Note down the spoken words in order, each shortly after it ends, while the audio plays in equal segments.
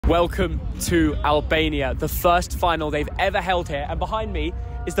Welcome to Albania, the first final they've ever held here. And behind me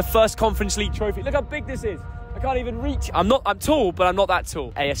is the first Conference League trophy. Look how big this is. I can't even reach. I'm tall, but I'm not that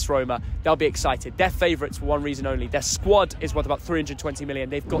tall. AS Roma, they'll be excited. They're favourites for one reason only. Their squad is worth about 320 million.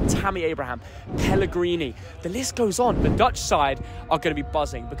 They've got Tammy Abraham, Pellegrini. The list goes on. The Dutch side are going to be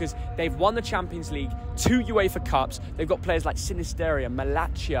buzzing because they've won the Champions League, 2 UEFA Cups. They've got players like Sinisterra,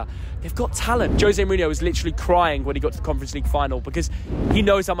 Malacia. They've got talent. Jose Mourinho was literally crying when he got to the Conference League final because he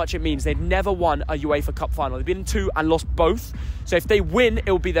knows how much it means. They've never won a UEFA Cup final. They've been in 2 and lost both. So if they win, it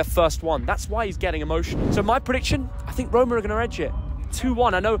will be their first one. That's why he's getting emotional. So my prediction, I think Roma are going to edge it.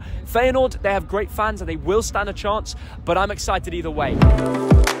 2-1. I know Feyenoord, they have great fans and they will stand a chance, but I'm excited either way.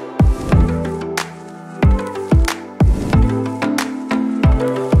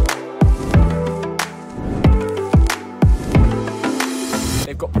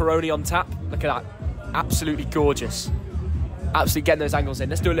 They've got Peroni on tap. Look at that. Absolutely gorgeous. Absolutely getting those angles in.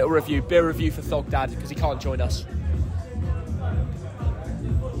 Let's do a little review. Beer review for Thogdad because he can't join us.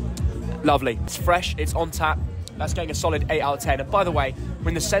 Lovely. It's fresh. It's on tap. That's getting a solid 8 out of 10. And by the way, we're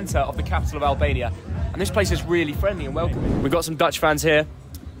in the centre of the capital of Albania. And this place is really friendly and welcoming. We've got some Dutch fans here.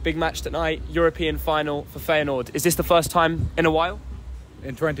 Big match tonight. European final for Feyenoord. Is this the first time in a while?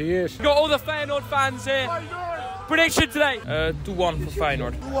 In 20 years. We've got all the Feyenoord fans here. Prediction today? 2-1 for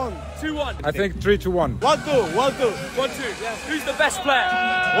Feyenoord. 2-1. I think 3-1. 1-2, 1-2. 1-2. Yeah. Who's the best player?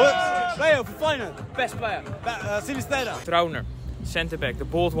 What? Player for Feyenoord. Best player. Sinisterra. Trauner, centre back, the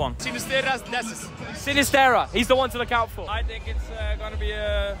bold one. Sinisterra's Nessus. Sinisterra. He's the one to look out for. I think it's going to be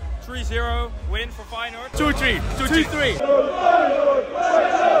a 3-0 win for Feyenoord. 2-3. 2-3.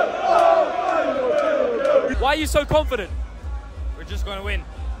 Why are you so confident? We're just going to win.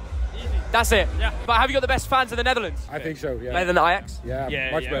 Easy. That's it? Yeah. But have you got the best fans in the Netherlands? I think so, yeah. Better than Ajax?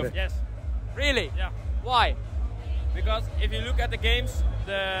 Yeah, much better. Yes. Really? Yeah. Why? Because if you look at the games,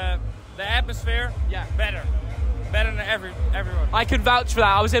 the atmosphere, better than everyone. I can vouch for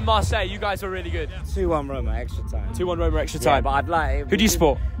that. I was in Marseille. You guys were really good. Yeah. 2-1 Roma, extra time. 2-1 Roma extra time. Yeah, but I'd like... Who do you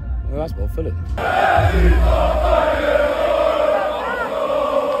support? Well, I support Fulham.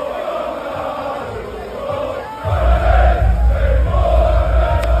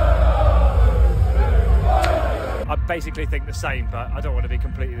 I basically think the same, but I don't want to be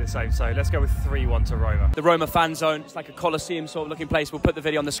completely the same, so let's go with 3-1 to Roma. The Roma fan zone. It's like a Colosseum sort of looking place. We'll put the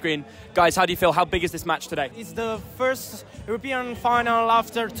video on the screen. Guys, how do you feel? How big is this match today? It's the first European final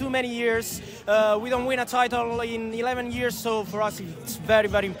after too many years. We don't win a title in 11 years, so for us it's very,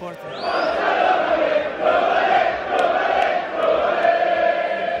 very important.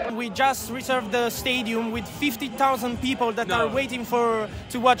 We just reserved the stadium with 50,000 people that are waiting to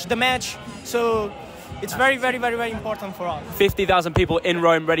watch the match, so it's very, very, very, very important for us. 50,000 people in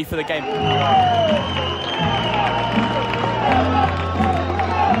Rome ready for the game.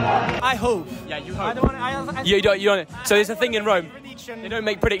 I hope. Yeah, you hope. I don't want. You don't. So there's a thing in Rome. They don't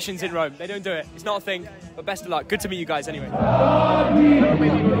make predictions in Rome. They don't do it. It's not a thing. But best of luck. Good to meet you guys anyway.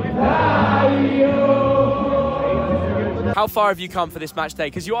 How far have you come for this match day?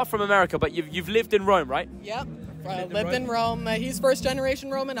 Because you are from America, but you've lived in Rome, right? Yep. Lived in Rome. He's first generation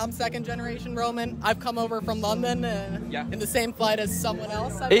Roman. I'm second generation Roman. I've come over from London in the same flight as someone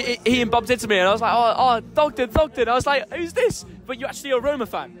else. He bumped into me and I was like, oh, Thogden. I was like, who's this? But you're actually a Roma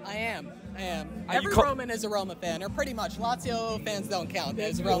fan. I am. Every Roman is a Roma fan, or pretty much. Lazio fans don't count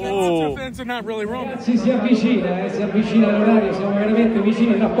as Roman. Lazio fans are not really Roman.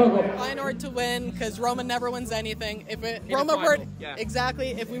 Feyenoord to win, because Roma never wins anything. If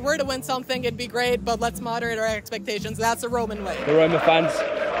we were to win something, it'd be great, but let's moderate our expectations. That's a Roman way. The Roma fans,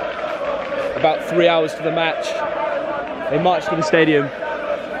 about 3 hours to the match, they marched to the stadium,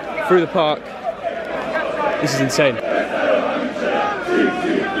 through the park. This is insane.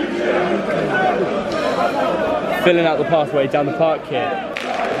 Filling out the pathway down the park here.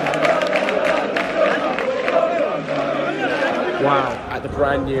 Wow, at the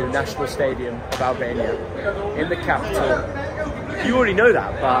brand new National Stadium of Albania, in the capital. You already know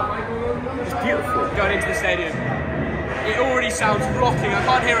that, but it's beautiful. Going into the stadium, it already sounds rocking. I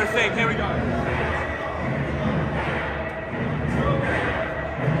can't hear a thing. Here we go.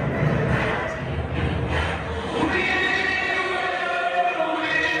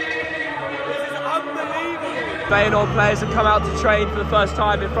 Feyenoord players have come out to train for the first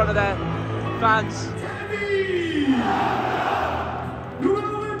time in front of their fans.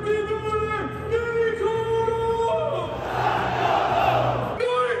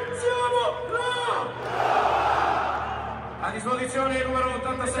 A disposizione il numero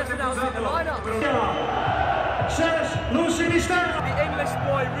 87 The English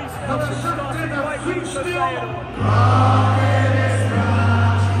boy recently started right for Feyenoord.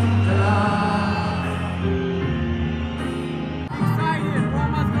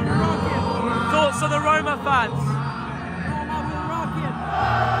 fans.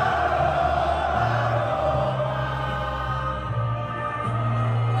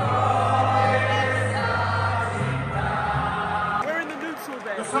 We're in the neutral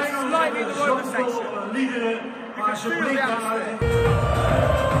bit, slightly in the Roma section. You can feel the atmosphere.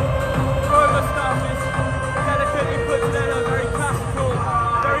 Roma stuff is delicately put together, very classical,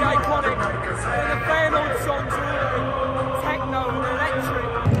 very iconic. And the Feyenoord songs are all techno and electric.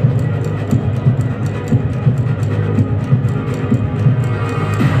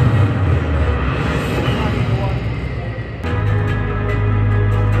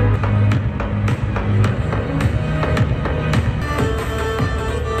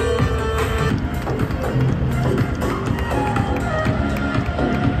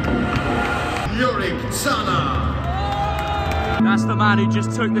 That's the man who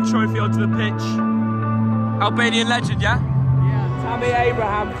just took the trophy onto the pitch. Albanian legend, yeah? Yeah. Tammy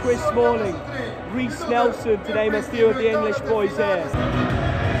Abraham, Chris Smalling, Reece Nelson, to name a few of the English boys here.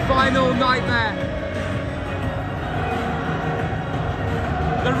 Final nightmare.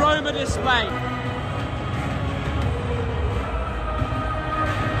 The Roma display.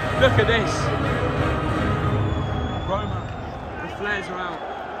 Look at this. Roma, the flares are out.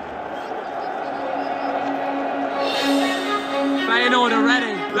 Feyenoord are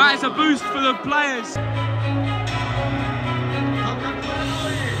ready. That is a boost for the players.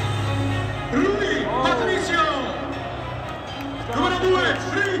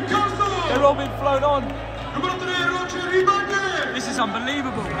 They're all being flown on. This is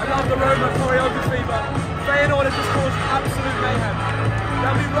unbelievable. I love the Roma choreography, but Feyenoord has just caused absolute mayhem.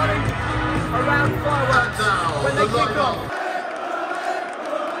 They'll be running around fireworks when they kick off.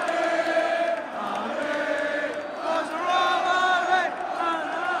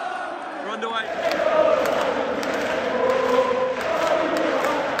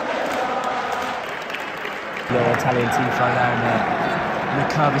 Little Italian team fly down there. The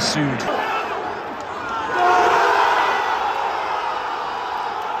Curva Sud.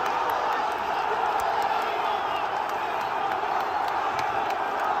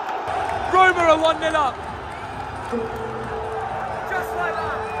 Roma are 1-0 up. Just like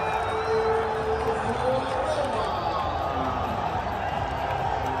that.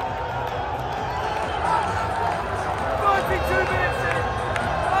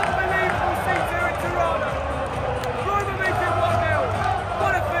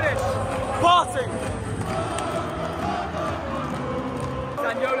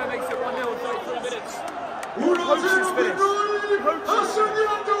 Daniola makes it 1-0 in 33 minutes. Poachers finish. Poachers.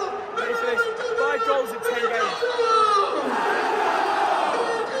 They finished 5 goals in 10 games.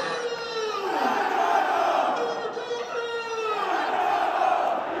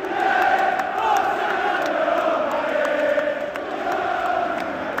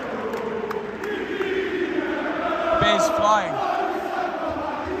 Bears flying.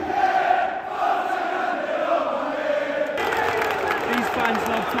 Fans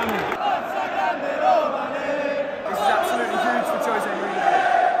love Tammy. This is absolutely huge for Jose Mourinho.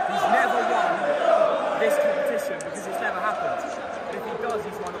 He's never won this competition because it's never happened. But if he does,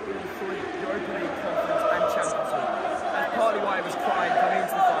 he's won all 3: Europa League, Conference and Champions League. That's partly why he was crying coming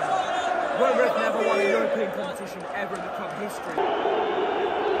into the final. Roma have never won a European competition ever in the club history.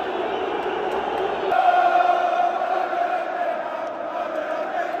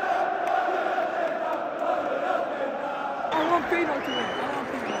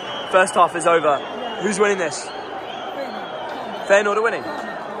 First half is over. Who's winning this? Feyenoord are winning.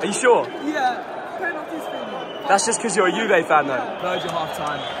 Are you sure? Yeah, penalties Feyenoord. That's just because you're a Juve fan though. Verge of half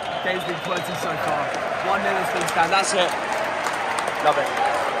time. Game's been quality so far. 1-0 has been stand. That's it. Love it.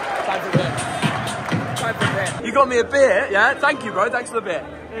 Time for a beer. Time for a beer. You got me a beer, yeah? Thank you, bro. Thanks for the beer.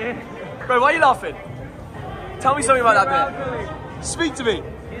 Bro, why are you laughing? Tell me something about that beer. Alcoholic. Speak to me.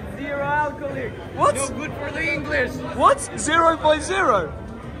 It's 0 alcoholic. What? No good for the English. What? 0.0?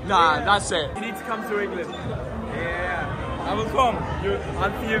 Nah, Yeah. that's it. You need to come to England. Yeah, I will come.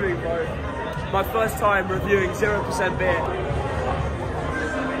 I'm fuming, bro. My first time reviewing 0% beer. Yeah,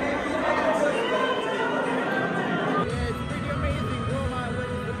 it's pretty amazing. Roma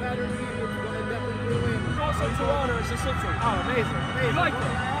wins the better team. It's gonna definitely win. Also Toronto, it's a city. Oh, amazing. You like it?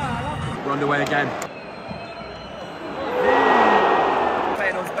 Yeah, I love it. We're underway again.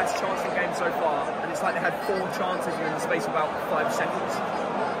 Feyenoord's best chance in game so far, and it's like they had 4 chances in the space of about 5 seconds.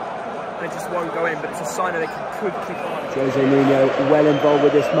 They just won't go in, but it's a sign that they could kick on. Jose Mourinho well involved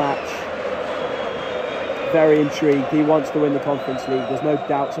with this match. Very intrigued. He wants to win the Conference League. There's no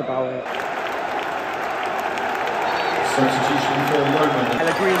doubts about it. Substitution for Roma.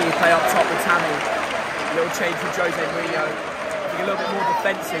 Pellegrini play up top with Tammy. A little change from Jose Mourinho. a little bit more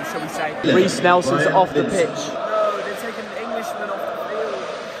defensive, shall we say. Reece Nelson's off the pitch. No, they're taking an Englishman off the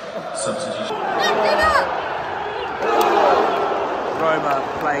field. Substitution. Roma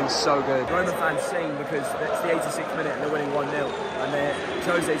playing so good. Roma fans sing because it's the 86th minute and they're winning 1-0. And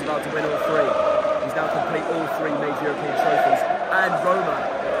Jose's about to win all three. He's now complete all three major European trophies. And Roma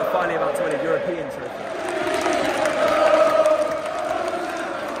are finally about to win a European trophy.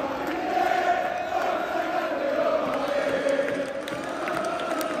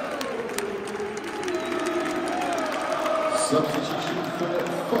 Substitution for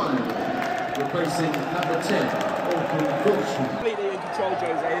Feyenoord, replacing number 10, Completely in control,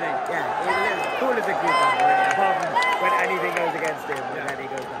 Jose, isn't he? Yeah, he's cool as a cucumber, really, apart from when anything goes against him, and then he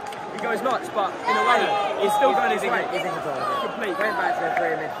goes nuts. He goes nuts, but in a way, he's still going his way. He's in control of it. Complete. Went back to the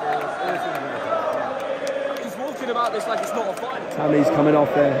three midfield, all seems yeah. He's walking about this like it's not a final. Tammy's coming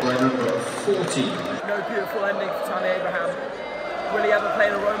off there. 40. No beautiful ending for Tammy Abraham. Will he ever play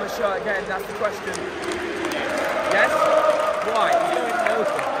in a Roma shirt again? That's the question. Yes? Why? He's going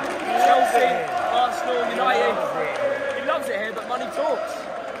nowhere. Chelsea, Arsenal, United. He loves it here, but money talks.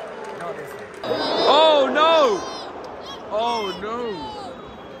 Not this year. Oh no! Oh no!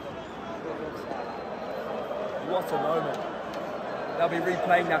 What a moment. They'll be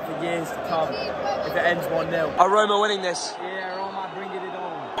replaying that for years to come if it ends 1-0. Are Roma winning this? Yeah, Roma bringing it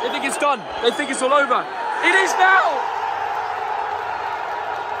on. They think it's done. They think it's all over. It is now!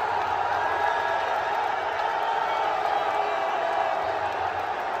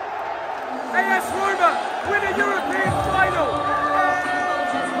 AS Roma win a European final!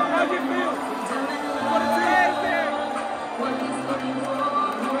 How do you feel? What a team!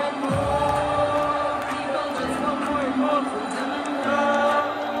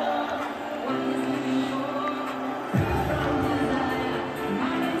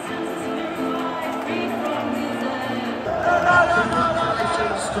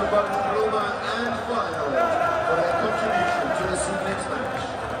 Congratulations to both Roma and Feyenoord for their contribution to this evening's match.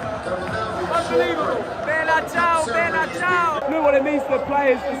 There will now be a short break. Bella ciao, bella ciao! You know what it means to the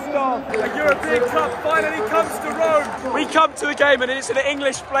players, the staff. A European Cup finally comes to Rome! We come to the game and it's an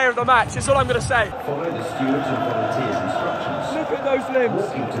English player of the match. That's all I'm going to say. Follow the stewards and volunteers' instructions. Look at those limbs.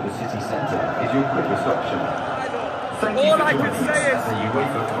 Walking to the city centre is your quickest option. Thank you All for I joining can us say at is, the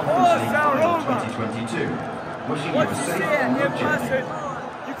UEFA Conference League Final 2022. Wishing you once a you safe see it and in good journey. person,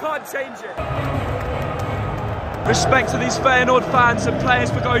 you can't change it. Respect to these Feyenoord fans and players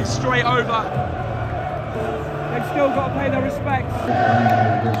for going straight over. They've still got to pay their respects.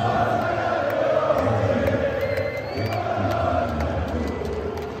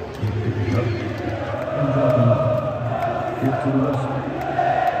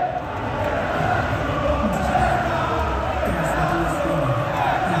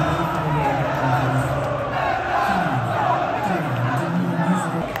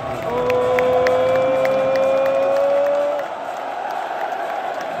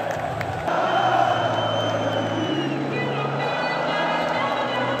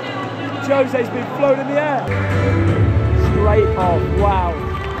 Jose's been flown in the air. Straight off, wow.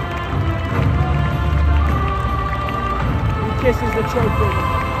 He kisses the trophy.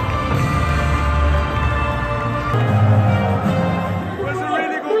 It was a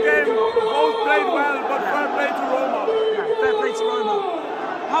really good game. Both played well, but fair play to Roma. Yeah, fair play to Roma.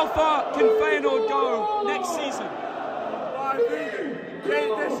 How far can Feyenoord go next season? I think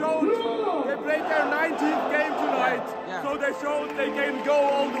they showed they played their 19th game tonight. Yeah. So they showed they can go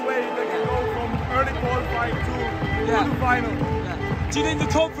all the way. They can go from early qualifying to the final. Yeah. Do you think the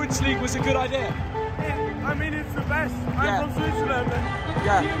Conference League was a good idea? I mean, it's the best. I'm from Switzerland, and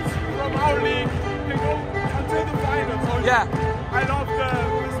teams from our league can go until the final. So I love the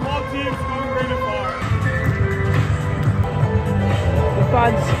small teams going really far. The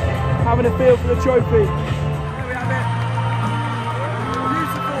fans having a feel for the trophy. Here we have it.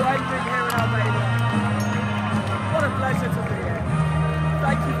 Beautiful ending here in Albania. What a pleasure to be here.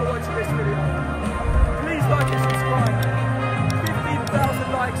 Thank you for watching this video. Please like and subscribe.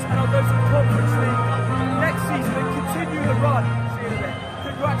 15,000 likes and I'll go to the Conference League next season and continue the run. See you in a bit.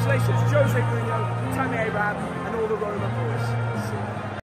 Congratulations, Jose Mourinho, Tammy Abraham and all the Roma boys. See you.